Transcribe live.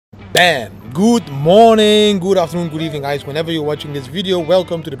Bam! Good morning, good afternoon, good evening, guys. Whenever you're watching this video,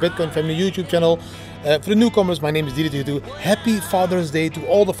 welcome to the Bitcoin Family YouTube channel. For the newcomers, my name is Didi. Happy Father's Day to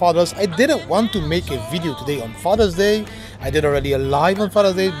all the fathers. I didn't want to make a video today on Father's Day. I did already a live on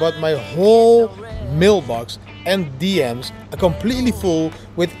Father's Day, but my whole mailbox and DMs are completely full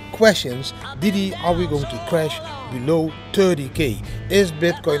with questions. Didi, are we going to crash below 30k? Is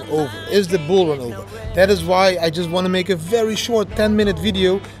Bitcoin over? Is the bull run over? That is why I just want to make a very short 10-minute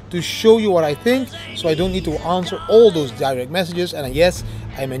video to show you what I think, so I don't need to answer all those direct messages. And yes,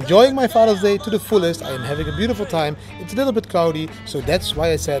 I'm enjoying my Father's Day to the fullest. I am having a beautiful time. It's a little bit cloudy, so that's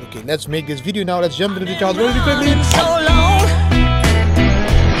why I said, okay, let's make this video now. Let's jump into the chart very quickly. So long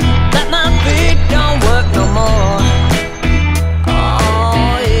that my feet don't work no more.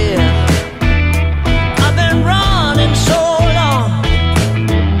 Oh yeah, I've been running so long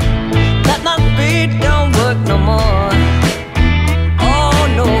that my feet don't work no more. Oh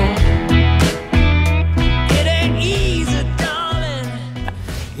no, it ain't easy, darling.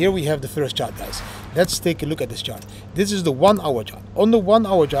 Here we have the first chart, guys. Let's take a look at this chart. This is the 1 hour chart. On the 1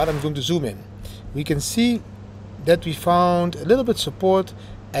 hour chart, I'm going to zoom in. We can see that we found a little bit support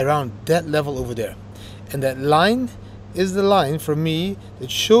around that level over there, and that line is the line for me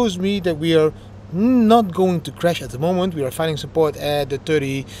that shows me that we are not going to crash at the moment. We are finding support at the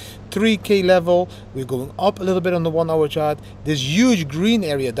 33k level. We're going up a little bit on the 1 hour chart. This huge green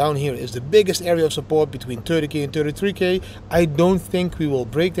area down here is the biggest area of support between 30k and 33k. I don't think we will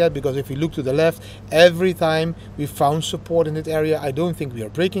break that, because if we look to the left, every time we found support in that area, I don't think we are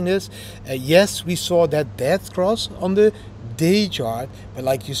breaking this. Yes, we saw that death cross on the day chart, but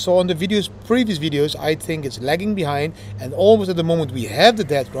like you saw in the previous videos, I think it's lagging behind, and almost at the moment we have the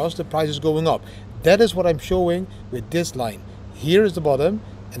death cross, the price is going up. That is what I'm showing with this line. Here is the bottom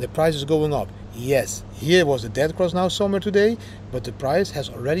and the price is going up. Yes, here was the death cross now somewhere today, but the price has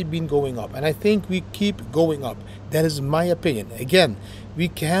already been going up, and I think we keep going up. That is my opinion. Again, we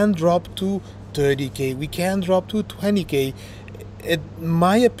can drop to 30k, we can drop to 20k. In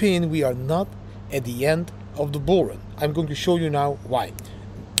my opinion, we are not at the end of the bull run. I'm going to show you now why.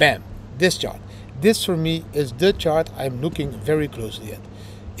 Bam, this chart. This for me is the chart I'm looking very closely at.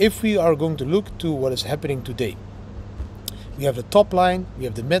 If we are going to look to what is happening today, we have the top line, we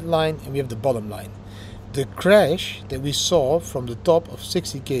have the mid line, and we have the bottom line. The crash that we saw from the top of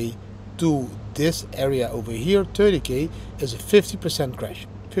 60k to this area over here, 30k, is a 50% crash,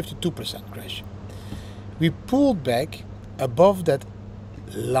 52% crash. We pulled back above that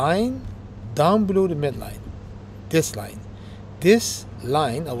line down below the midline. This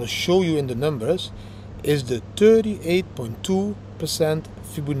line I will show you in the numbers is the 38.2%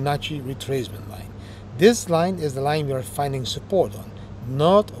 Fibonacci retracement line. This line is the line we are finding support on.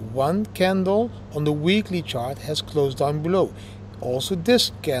 Not one candle on the weekly chart has closed down below. Also,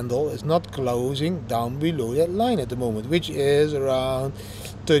 this candle is not closing down below that line at the moment, which is around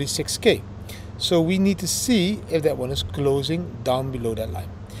 36k. So we need to see if that one is closing down below that line.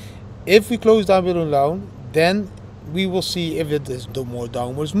 If we close down below the line, then we will see if it is no more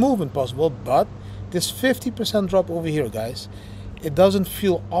downwards movement possible. But this 50% drop over here, guys, it doesn't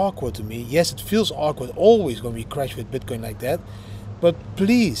feel awkward to me. Yes, it feels awkward always when we crash with Bitcoin like that, but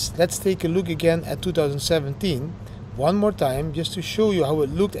please, let's take a look again at 2017 one more time, just to show you how it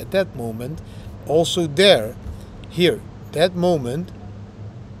looked at that moment. Also there, here, that moment,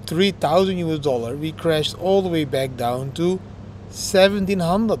 3,000 US dollar, we crashed all the way back down to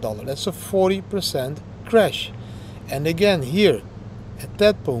 $1,700. That's a 40% crash. And again here at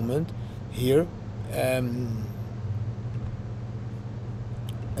that moment here,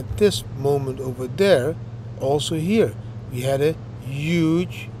 at this moment over there, also here we had a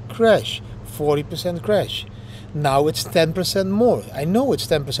huge crash, 40% crash. Now it's 10% more. I know it's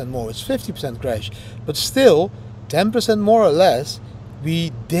 10% more, it's 50% crash, but still 10% more or less,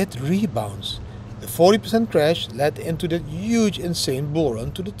 we did rebounds. The 40% crash led into that huge insane bull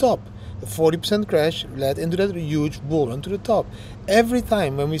run to the top. The 40% crash led into that huge bull run to the top. Every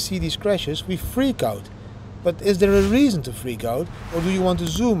time when we see these crashes, we freak out. But is there a reason to freak out, or do you want to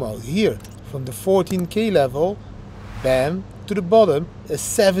zoom out? Here, from the 14k level, bam, to the bottom, a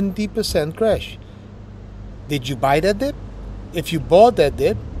 70% crash. Did you buy that dip? If you bought that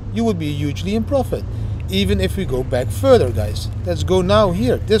dip, you would be hugely in profit. Even if we go back further, guys. Let's go now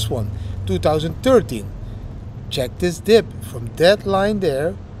here, this one, 2013. Check this dip. From that line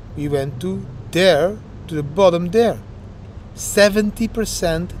there, we went to there, to the bottom there.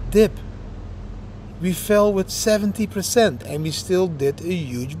 70% dip. We fell with 70%, and we still did a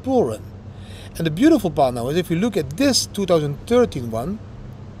huge bull run. And the beautiful part now is, if you look at this 2013 one,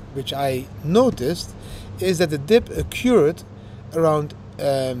 which I noticed, is that the dip occurred around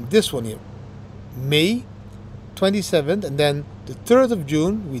this one here, May 27th, and then the 3rd of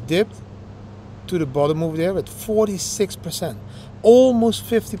June we dipped to the bottom over there at 46%, almost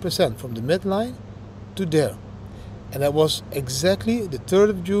 50% from the midline to there. And that was exactly the 3rd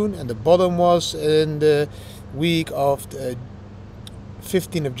of June, and the bottom was in the week of the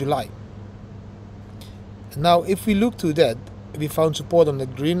 15th of July. And now if we look to that, we found support on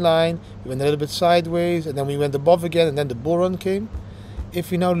that green line, we went a little bit sideways, and then we went above again, and then the bull run came.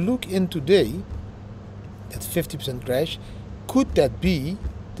 If we now look in today, that 50% crash, could that be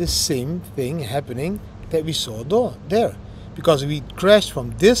the same thing happening that we saw there? Because we crashed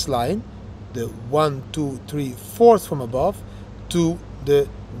from this line, the 1, 2, 3, 4th from above, to the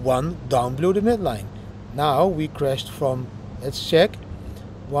one down below the midline. Now we crashed from, let's check,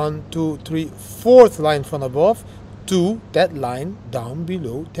 1, 2, 3, 4th line from above to that line down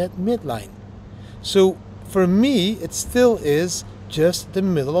below that midline. So for me, it still is just the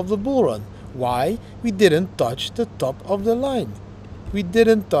middle of the bull run. Why? We didn't touch the top of the line. We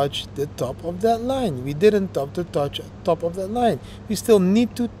didn't touch the top of that line. We didn't touch the top of that line. We still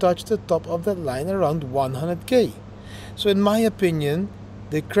need to touch the top of that line around 100k. So in my opinion,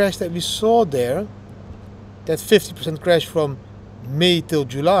 the crash that we saw there, that 50% crash from May till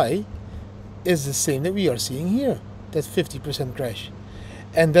July, is the same that we are seeing here, that 50% crash.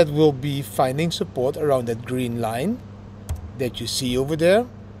 And that will be finding support around that green line that you see over there.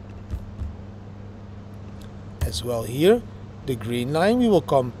 As well here, the green line, we will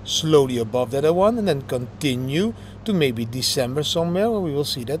come slowly above that one and then continue to maybe December somewhere where we will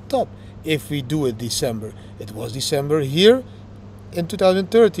see that top. If we do it December, it was December here in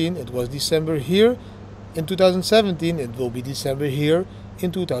 2013, it was December here in 2017, it will be December here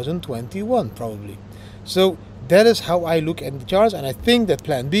in 2021 probably. So that is how I look at the charts, and I think that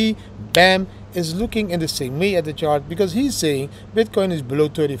plan B, BAM, is looking in the same way at the chart, because he's saying Bitcoin is below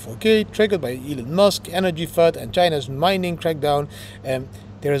 34k, triggered by Elon Musk, energy FUD, and China's mining crackdown.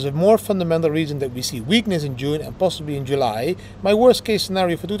 There is a more fundamental reason that we see weakness in June and possibly in July. My worst case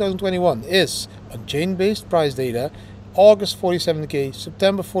scenario for 2021 is on chain-based price data, August 47k,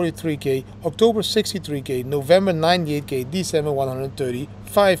 September 43k, October 63k, November 98k, December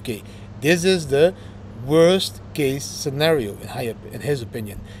 135k. This is the worst case scenario in his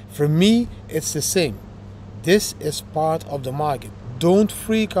opinion. For me, it's the same. This is part of the market. Don't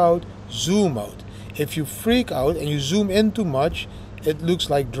freak out, zoom out. If you freak out and you zoom in too much, it looks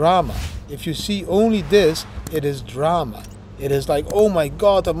like drama. If you see only this, it is drama. It is like, oh my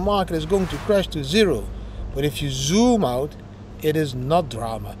god, the market is going to crash to zero. But if you zoom out, it is not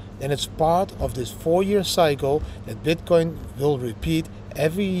drama. Then it's part of this 4-year cycle that Bitcoin will repeat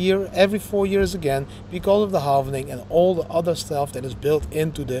every year, every 4 years again, because of the halving and all the other stuff that is built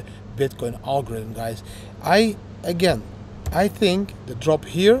into the Bitcoin algorithm, guys. I think the drop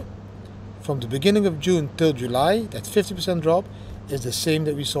here from the beginning of June till July, that 50% drop, is the same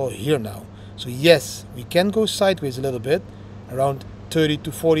that we saw here now. So yes, we can go sideways a little bit, around 30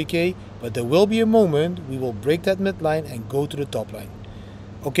 to 40k, but there will be a moment we will break that midline and go to the top line.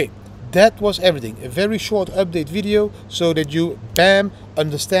 Okay, that was everything. A very short update video so that you, bam,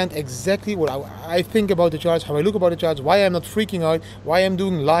 understand exactly what I think about the charts, how I look about the charts, why I'm not freaking out, why I'm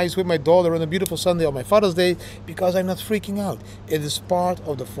doing lives with my daughter on a beautiful Sunday on my Father's Day, because I'm not freaking out. It is part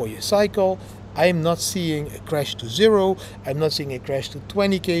of the 4-year cycle. I'm not seeing a crash to zero. I'm not seeing a crash to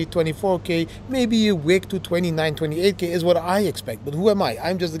 20k, 24k, maybe a wick to 29, 28k is what I expect. But who am I?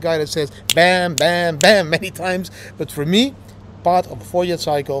 I'm just the guy that says bam, bam, bam many times. But for me, part of a 4-year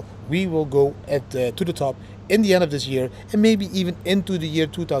cycle, we will go to the top in the end of this year and maybe even into the year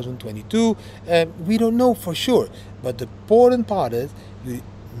 2022. We don't know for sure. But the important part is you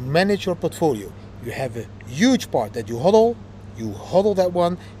manage your portfolio. You have a huge part that you hodl. You hodl that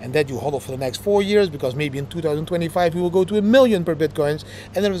one, and that you hodl for the next 4 years, because maybe in 2025 you will go to 1 million per Bitcoins,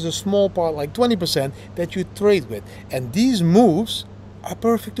 and there is a small part, like 20%, that you trade with. And these moves are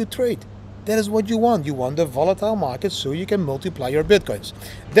perfect to trade. That is what you want. You want the volatile market so you can multiply your Bitcoins.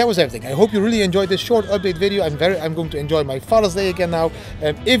 That was everything. I hope you really enjoyed this short update video. I'm going to enjoy my Father's Day again now.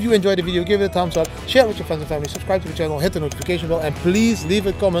 If you enjoyed the video, give it a thumbs up, share it with your friends and family, subscribe to the channel, hit the notification bell, and please leave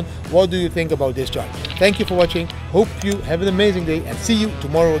a comment. What do you think about this chart? Thank you for watching. Hope you have an amazing day, and see you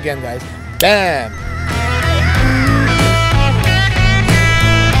tomorrow again, guys. Bam!